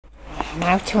I'm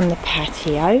out on the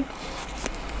patio.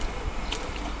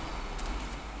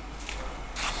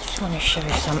 Just want to show you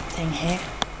something here.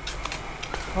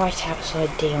 Right outside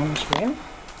Dionne's room.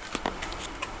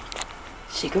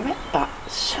 Cigarette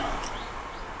butts.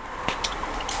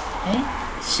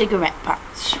 Cigarette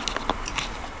butts.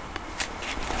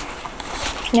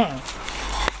 Now,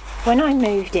 when I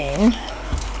moved in,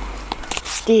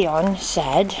 Dionne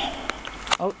said,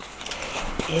 oh,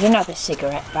 here's another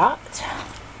cigarette butt.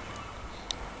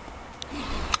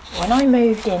 When I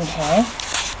moved in here,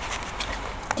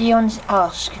 Dionne's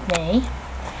asked me,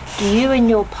 do you and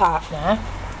your partner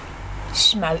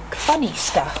smoke funny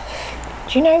stuff?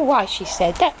 Do you know why she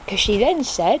said that? Because she then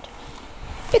said,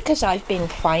 because I've been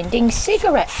finding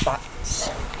cigarette butts.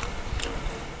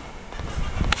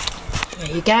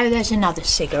 There you go, there's another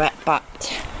cigarette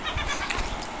butt.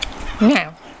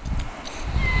 Now,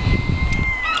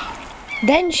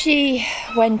 then she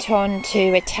went on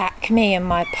to attack me and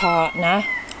my partner,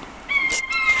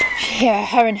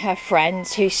 her and her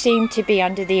friends, who seemed to be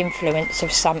under the influence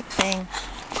of something.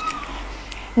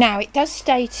 Now, it does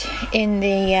state in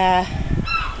the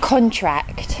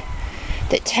contract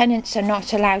that tenants are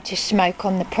not allowed to smoke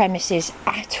on the premises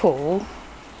at all,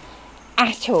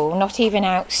 not even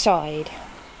outside.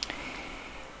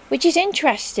 Which is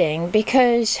interesting,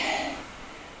 because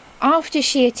after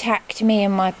she attacked me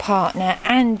and my partner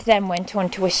and then went on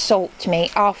to assault me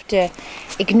after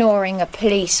ignoring a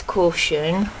police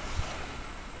caution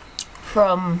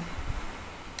from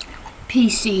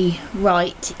PC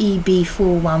Right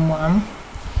EB411,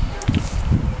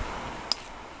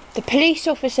 the police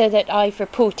officer that I've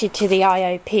reported to the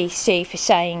IOPC for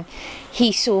saying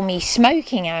he saw me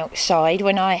smoking outside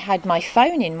when I had my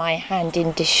phone in my hand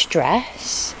in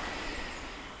distress.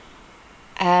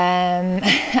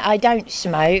 I don't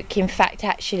smoke. In fact,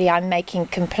 actually, I'm making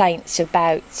complaints to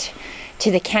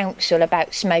the council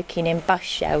about smoking in bus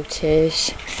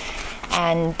shelters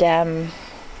and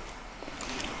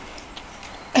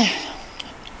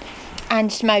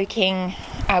smoking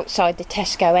outside the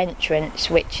TESCO entrance,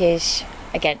 which is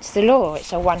against the law.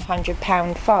 It's a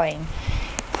 £100 fine.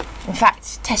 In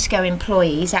fact, TESCO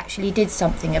employees actually did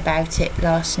something about it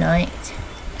last night.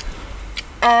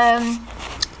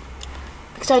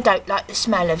 Because I don't like the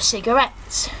smell of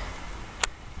cigarettes.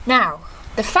 Now,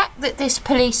 the fact that this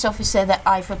police officer that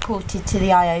I've reported to the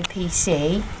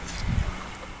IOPC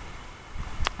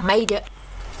made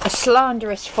a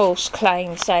slanderous false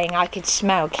claim saying I could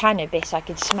smell cannabis, I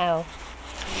could smell...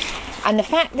 And the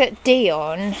fact that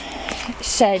Dionne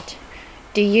said,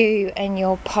 do you and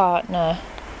your partner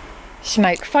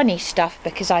smoke funny stuff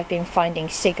because I've been finding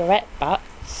cigarette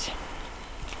butts?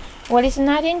 Well, isn't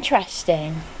that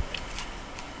interesting?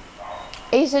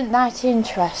 Isn't that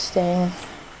interesting?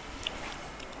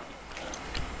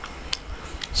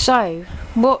 So,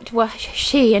 what were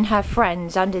she and her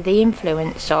friends under the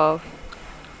influence of?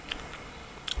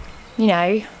 You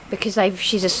know, because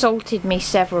she's assaulted me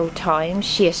several times.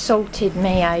 She assaulted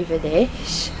me over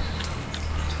this.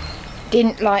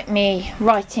 Didn't like me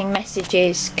writing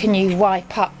messages, can you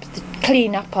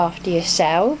clean up after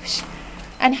yourselves?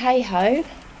 And hey ho,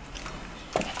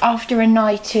 after a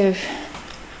night of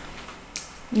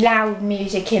loud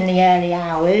music in the early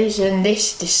hours and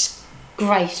this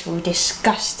disgraceful,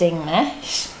 disgusting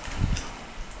mess,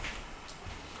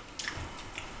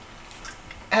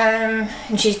 and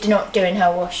she's not doing her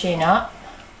washing up,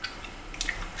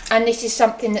 and this is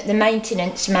something that the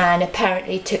maintenance man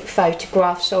apparently took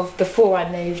photographs of before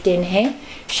I moved in here.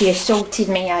 She assaulted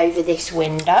me over this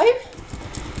window,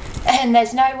 and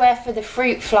there's nowhere for the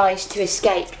fruit flies to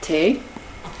escape to.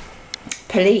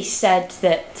 Police said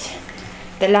that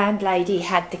the landlady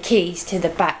had the keys to the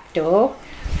back door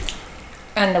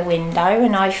and the window,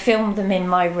 and I filmed them in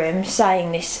my room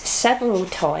saying this several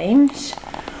times.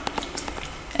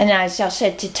 And as I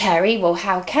said to Terry, well,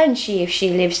 how can she if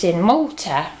she lives in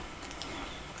Malta?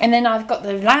 And then I've got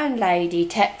the landlady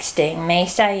texting me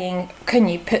saying, can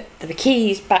you put the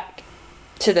keys back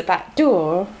to the back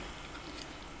door?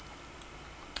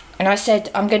 And I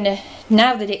said, I'm going to,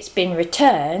 now that it's been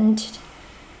returned,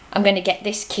 I'm going to get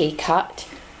this key cut.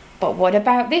 But what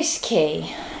about this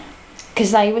key?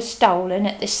 Because they were stolen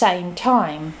at the same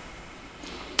time.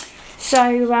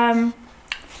 So,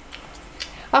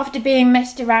 after being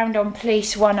messed around on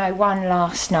Police 101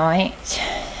 last night,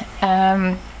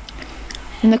 and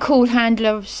the call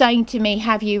handler saying to me,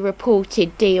 have you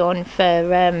reported Dionne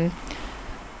for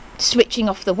switching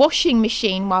off the washing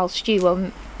machine whilst you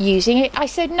were using it? I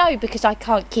said no, because I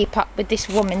can't keep up with this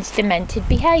woman's demented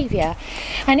behaviour.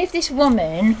 And if this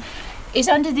woman is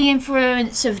under the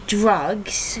influence of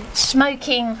drugs,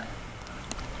 smoking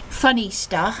funny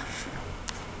stuff,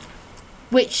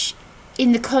 which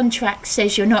in the contract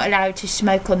says you're not allowed to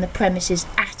smoke on the premises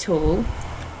at all,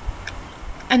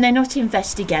 and they're not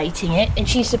investigating it, and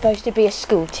she's supposed to be a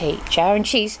school teacher, and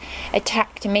she's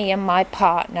attacked me and my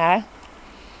partner,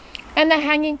 and they're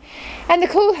hanging, and the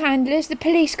call handlers, the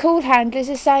police call handlers,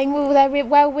 are saying, well, they're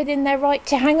well within their right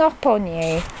to hang up on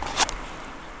you.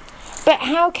 But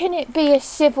how can it be a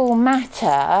civil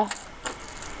matter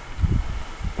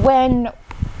when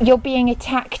you're being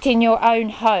attacked in your own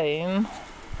home?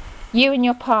 You and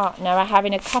your partner are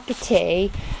having a cup of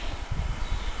tea,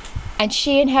 and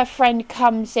she and her friend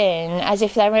comes in as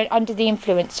if they're under the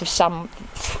influence of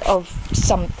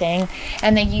something,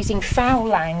 and they're using foul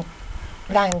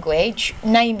language,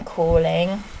 name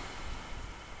calling,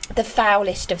 the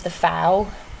foulest of the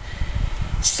foul,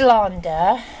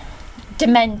 slander,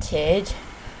 demented,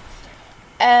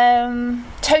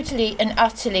 totally and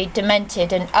utterly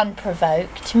demented and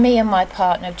unprovoked. Me and my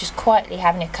partner just quietly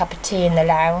having a cup of tea in the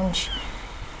lounge.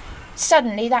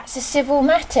 Suddenly that's a civil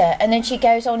matter, and then she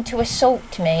goes on to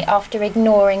assault me after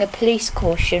ignoring a police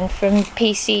caution from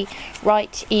PC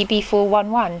Right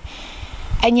EB411.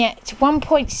 And yet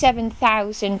 1.7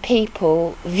 thousand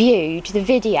people viewed the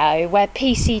video where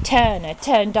PC Turner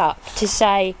turned up to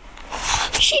say,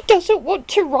 she doesn't want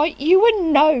to write you a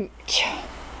note.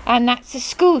 And that's a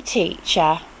school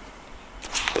teacher.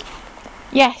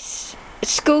 Yes, a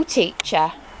school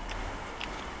teacher.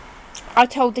 I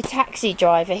told the taxi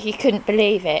driver, he couldn't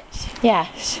believe it.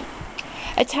 Yes,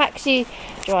 a taxi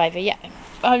driver. Yeah,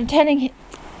 I'm telling him.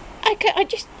 I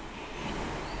just.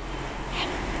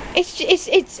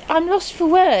 It's. I'm lost for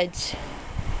words.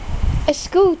 A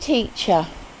school teacher.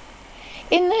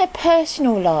 In their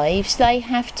personal lives, they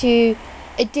have to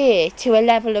adhere to a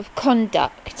level of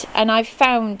conduct, and I've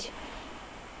found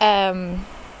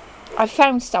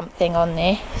something on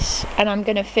this, and I'm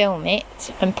going to film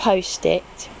it and post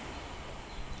it,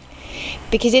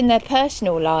 because in their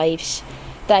personal lives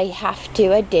they have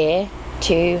to adhere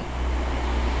to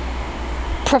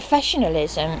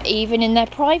professionalism, even in their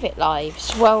private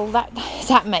lives. Well,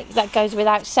 that goes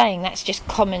without saying. That's just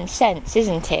common sense,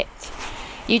 isn't it?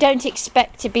 You don't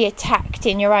expect to be attacked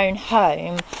in your own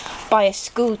home by a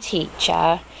school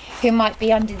teacher who might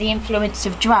be under the influence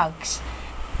of drugs,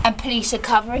 and police are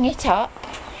covering it up.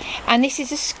 And this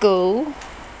is a school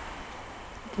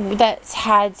that's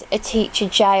had a teacher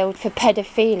jailed for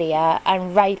paedophilia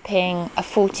and raping a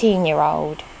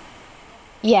 14-year-old.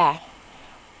 Yeah.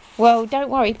 Well, don't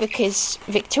worry, because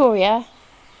Victoria,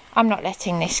 I'm not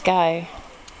letting this go.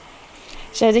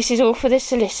 So this is all for the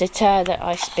solicitor that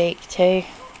I speak to.